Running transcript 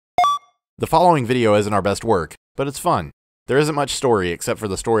The following video isn't our best work, but it's fun. There isn't much story except for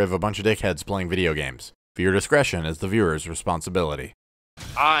the story of a bunch of dickheads playing video games. Viewer discretion is the viewer's responsibility.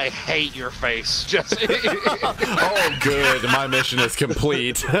 I hate your face, Jesse. Oh, good. My mission is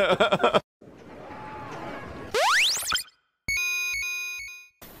complete.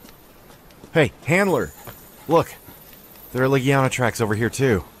 Hey, handler. Look. There are Legiana tracks over here,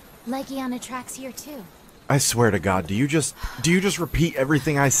 too. Legiana tracks here, too. I swear to God, do you just repeat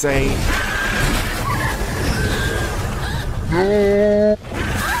everything I say?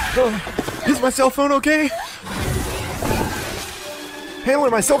 Is my cell phone okay? Handler,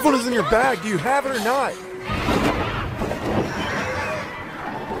 my cell phone is in your bag. Do you have it or not?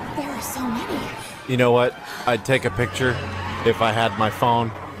 There are so many. You know what? I'd take a picture if I had my phone.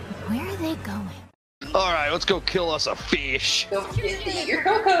 Where are they going? All right, let's go kill us a fish. Don't forget to eat your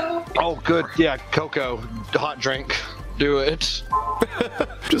cocoa. Oh, good. Yeah, cocoa. Hot drink. Do it.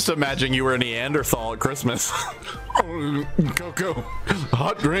 Just imagine you were a Neanderthal at Christmas. Cocoa,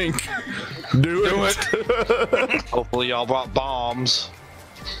 hot drink. Do it. Hopefully y'all brought bombs.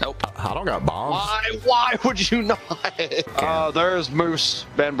 Nope. I don't got bombs. Why would you not? There's Moose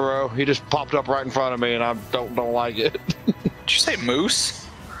Benborough. He just popped up right in front of me, and I don't like it. Did you say moose?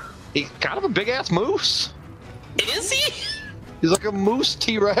 He's kind of a big ass moose. Is he? He's like a moose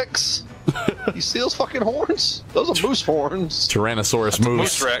T-Rex. You see those fucking horns? Those are moose horns. Tyrannosaurus moose.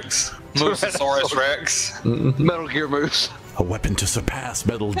 Moose Rex. Moosasaurus Rex. Metal Gear Moose. A weapon to surpass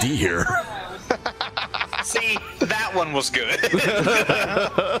Metal Gear. See, that one was good.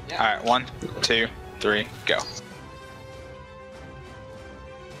 Alright, 1, 2, 3, go.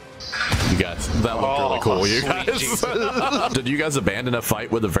 You guys, that looked really cool. You sweet guys. Jesus. Did you guys abandon a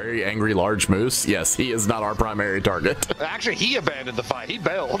fight with a very angry large moose? Yes, he is not our primary target. Actually, he abandoned the fight. He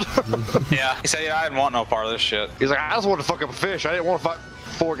bailed. Yeah, he said, I didn't want no part of this shit. He's like, I just wanted to fuck up a fish. I didn't want to fight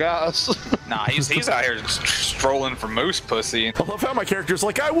 4 guys. Nah, he's out here strolling for moose pussy. I love how my character's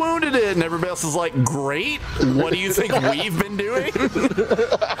like, I wounded it, and everybody else is like, great. What do you think we've been doing?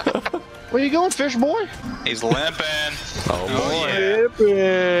 Where you going, fish boy? He's limping. Oh, yeah.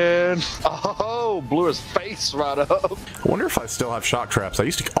 Limping. Oh, blew his face right up. I wonder if I still have shock traps. I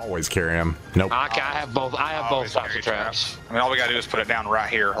used to always carry them. Nope. I have both. I have both Always types carry of traps. I mean, all we gotta do is put it down right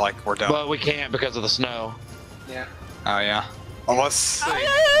here, like we're done. But we can't because of the snow. Yeah. Oh yeah. Well, let's see.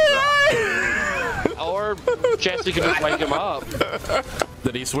 Or Jesse can just wake him up.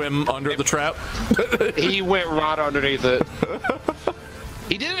 Did he swim under the trap? He went right underneath it.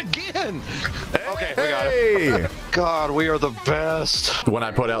 He did it again. Okay, we got it. God, we are the best. When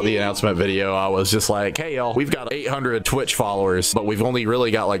I put out the announcement video, I was just like, hey, y'all, we've got 800 Twitch followers, but we've only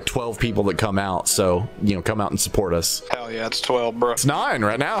really got like 12 people that come out. So, you know, come out and support us. Hell yeah, it's 12, bro. It's 9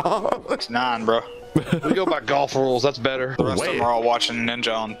 right now. It's 9, bro. We go by golf rules. That's better. The rest of them are all watching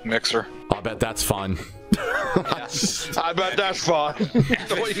Ninja on Mixer. I bet that's fun. Yeah. I bet that's fun.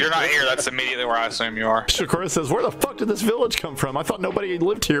 If you're not here, that's immediately where I assume you are. Shakura says, where the fuck did this village come from? I thought nobody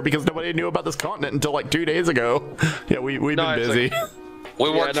lived here because nobody knew about this continent until like 2 days ago. Yeah, we've been busy. We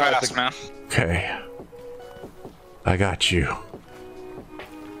work no, fast, man. Okay. I got you.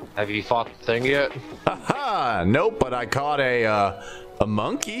 Have you fought the thing yet? Haha, nope, but I caught a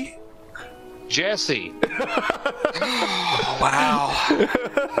monkey. Jesse. Wow.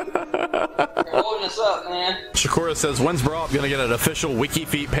 Holding us up, man. Shakura says, when's Brock gonna get an official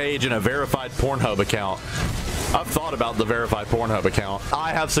WikiFeet page and a verified Pornhub account? I've thought about the verified Pornhub account.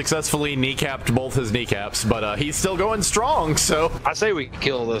 I have successfully kneecapped both his kneecaps, but he's still going strong, so... I say we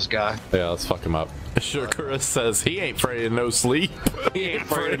kill this guy. Yeah, let's fuck him up. Shakura says, he ain't afraid of no sleep. He ain't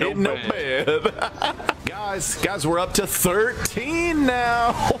afraid of no bed. Guys, we're up to 13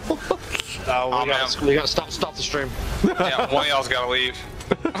 now. Oh, we gotta stop the stream. Yeah, one of y'all's gotta leave.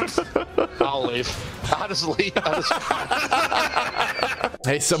 I'll leave. I just leave.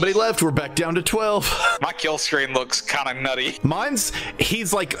 Hey, somebody left. We're back down to 12. My kill screen looks kind of nutty.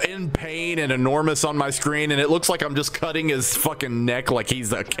 He's like in pain and enormous on my screen, and it looks like I'm just cutting his fucking neck like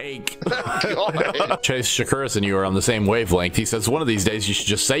he's a cake. Chase Shakuris and you are on the same wavelength. He says one of these days you should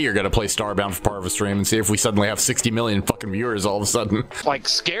just say you're gonna play Starbound for part of a stream and see if we suddenly have 60 million fucking viewers all of a sudden. Like,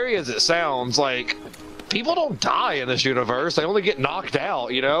 scary as it sounds, like, people don't die in this universe. They only get knocked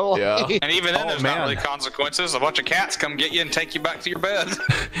out, you know? Yeah. And even then, there's not really consequences. A bunch of cats come get you and take you back to your bed.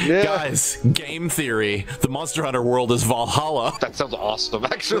 Yeah. Guys, game theory. The Monster Hunter world is Valhalla. That sounds awesome,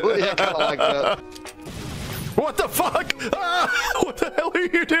 actually. I kind of like that. What the fuck? Ah, what the hell are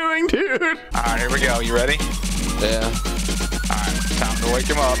you doing, dude? All right, here we go. You ready? Yeah. All right, time to wake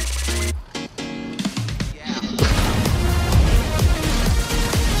him up.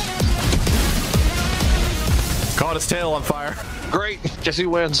 Caught his tail on fire. Great. Jesse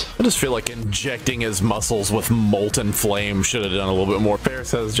wins. I just feel like injecting his muscles with molten flame should have done a little bit more. Bear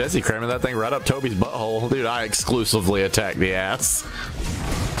says, Jesse cramming that thing right up Toby's butthole. Dude, I exclusively attack the ass.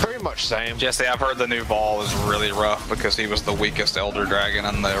 Pretty much same. Jesse, I've heard the new ball is really rough because he was the weakest Elder Dragon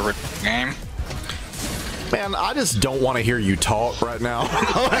in the original game. Man, I just don't want to hear you talk right now.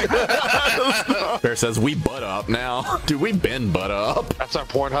 Bear says, we butt up now. Dude, we been butt up. That's our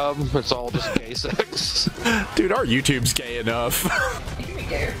Pornhub. It's all just gay sex. Dude, our YouTube's gay enough. You can be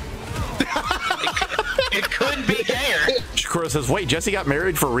gayer. It could be gayer. Shakura says, wait, Jesse got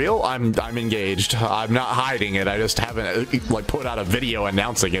married for real? I'm engaged. I'm not hiding it. I just haven't like put out a video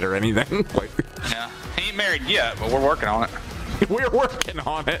announcing it or anything. Like, Yeah, he ain't married yet, but we're working on it. we're working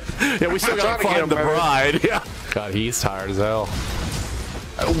on it. Yeah, we still gotta find the bride. Yeah. God, he's tired as hell.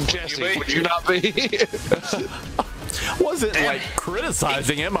 Oh, Jesse, would you not be? Wasn't like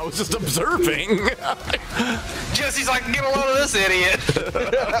criticizing him. I was just observing. Jesse's like, get a load of this idiot.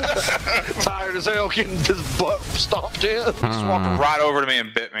 Tired as hell getting his butt stomped in. Just walked right over to me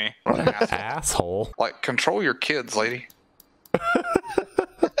and bit me. What an asshole. Asshole. Like, control your kids, lady.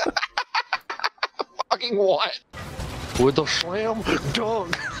 Fucking what? With the slam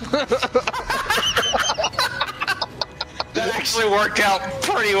dunk. That actually worked out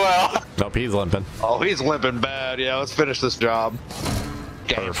pretty well. Nope, he's limping. Oh, he's limping bad. Yeah, let's finish this job.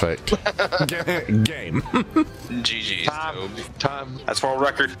 Perfect. Game. GG's. Time. That's world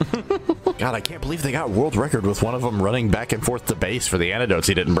record. God, I can't believe they got world record with one of them running back and forth to base for the antidotes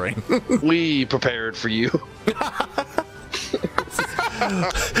he didn't bring. We prepared for you.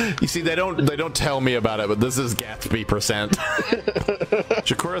 You see, they don't tell me about it, but this is Gatsby %.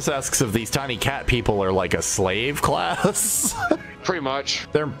 Shakuras asks if these tiny cat people are like a slave class. Pretty much.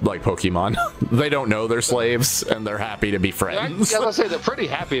 They're like Pokemon. They don't know they're slaves, and they're happy to be friends. I gotta say, they're pretty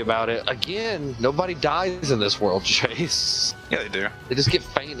happy about it. Again, nobody dies in this world, Chase. Yeah, they do. They just get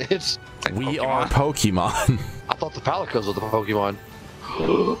fainted. We are Pokemon. I thought the Palicos were the Pokemon.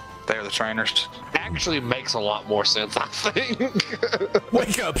 They're the trainers. Actually makes a lot more sense, I think.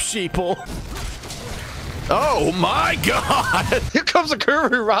 Wake up, sheeple. Oh my god! Here comes a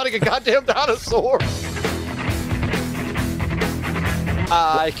Kuru riding a goddamn dinosaur.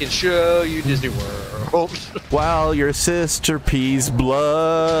 I can show you Disney World. While your sister pees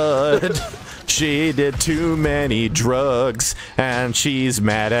blood, she did too many drugs, and she's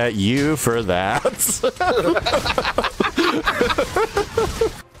mad at you for that.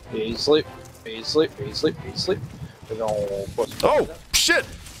 He's asleep. He's asleep. He's asleep. He's asleep. Oh, shit!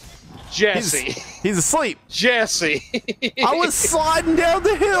 Jesse. He's asleep. Jesse. I was sliding down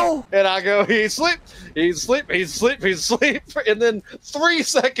the hill. And I go, he's asleep. He's asleep. He's asleep. He's asleep. And then 3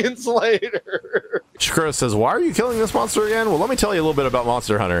 seconds later. Shakura says, why are you killing this monster again? Well, let me tell you a little bit about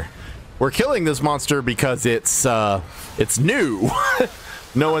Monster Hunter. We're killing this monster because it's new.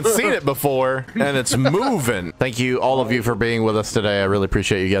 No one's seen it before, and it's moving. Thank you, all of you, for being with us today. I really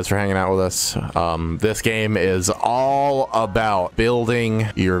appreciate you guys for hanging out with us. This game is all about building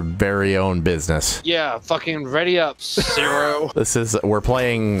your very own business. Yeah, fucking ready up, Zero. We're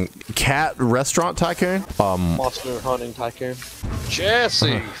playing Cat Restaurant Tycoon. Monster Hunting Tycoon.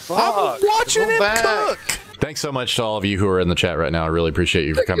 Jesse, fuck. I'm watching Go him back. cook. Thanks so much to all of you who are in the chat right now. I really appreciate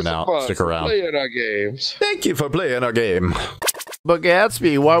you for coming out. Stick around. Playing our games. Thank you for playing our game. But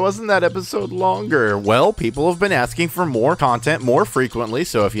Gatsby, why wasn't that episode longer? Well, people have been asking for more content more frequently,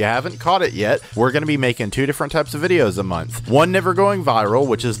 so if you haven't caught it yet, we're going to be making 2 different types of videos a month. One never going viral,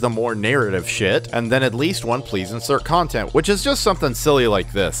 which is the more narrative shit, and then at least one please insert content, which is just something silly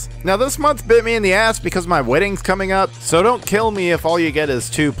like this. Now this month bit me in the ass because my wedding's coming up, so don't kill me if all you get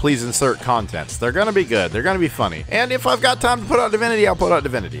is 2 please insert contents. They're going to be good, they're going to be funny. And if I've got time to put out Divinity, I'll put out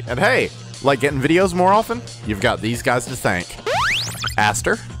Divinity. And hey, like getting videos more often? You've got these guys to thank.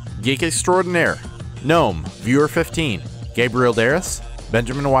 Aster, Geek Extraordinaire, Gnome, Viewer 15, Gabriel Darris,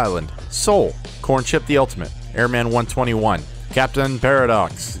 Benjamin Wyland, Soul, Cornchip the Ultimate, Airman 121, Captain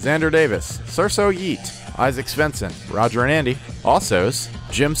Paradox, Xander Davis, Cerso Yeet, Isaac Svensson, Roger and Andy, Ossos,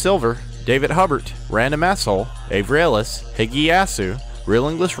 Jim Silver, David Hubbard, Random Asshole, Avery Ellis, Higgy Yasu, Real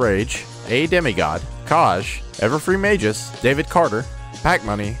English Rage, A Demigod, Kaj, Everfree Magus, David Carter, Pack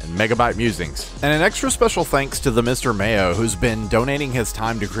Money, and Megabyte Musings. And an extra special thanks to TheMrMayo, who's been donating his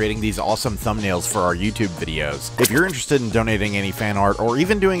time to creating these awesome thumbnails for our YouTube videos. If you're interested in donating any fan art or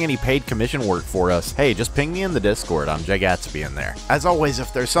even doing any paid commission work for us, hey, just ping me in the Discord. I'm Jay Gatsby in there. As always,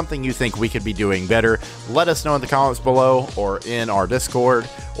 if there's something you think we could be doing better, let us know in the comments below or in our Discord,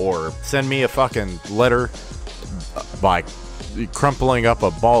 or send me a fucking letter by crumpling up a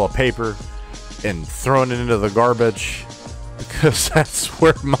ball of paper and throwing it into the garbage, because that's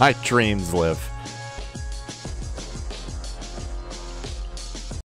where my dreams live.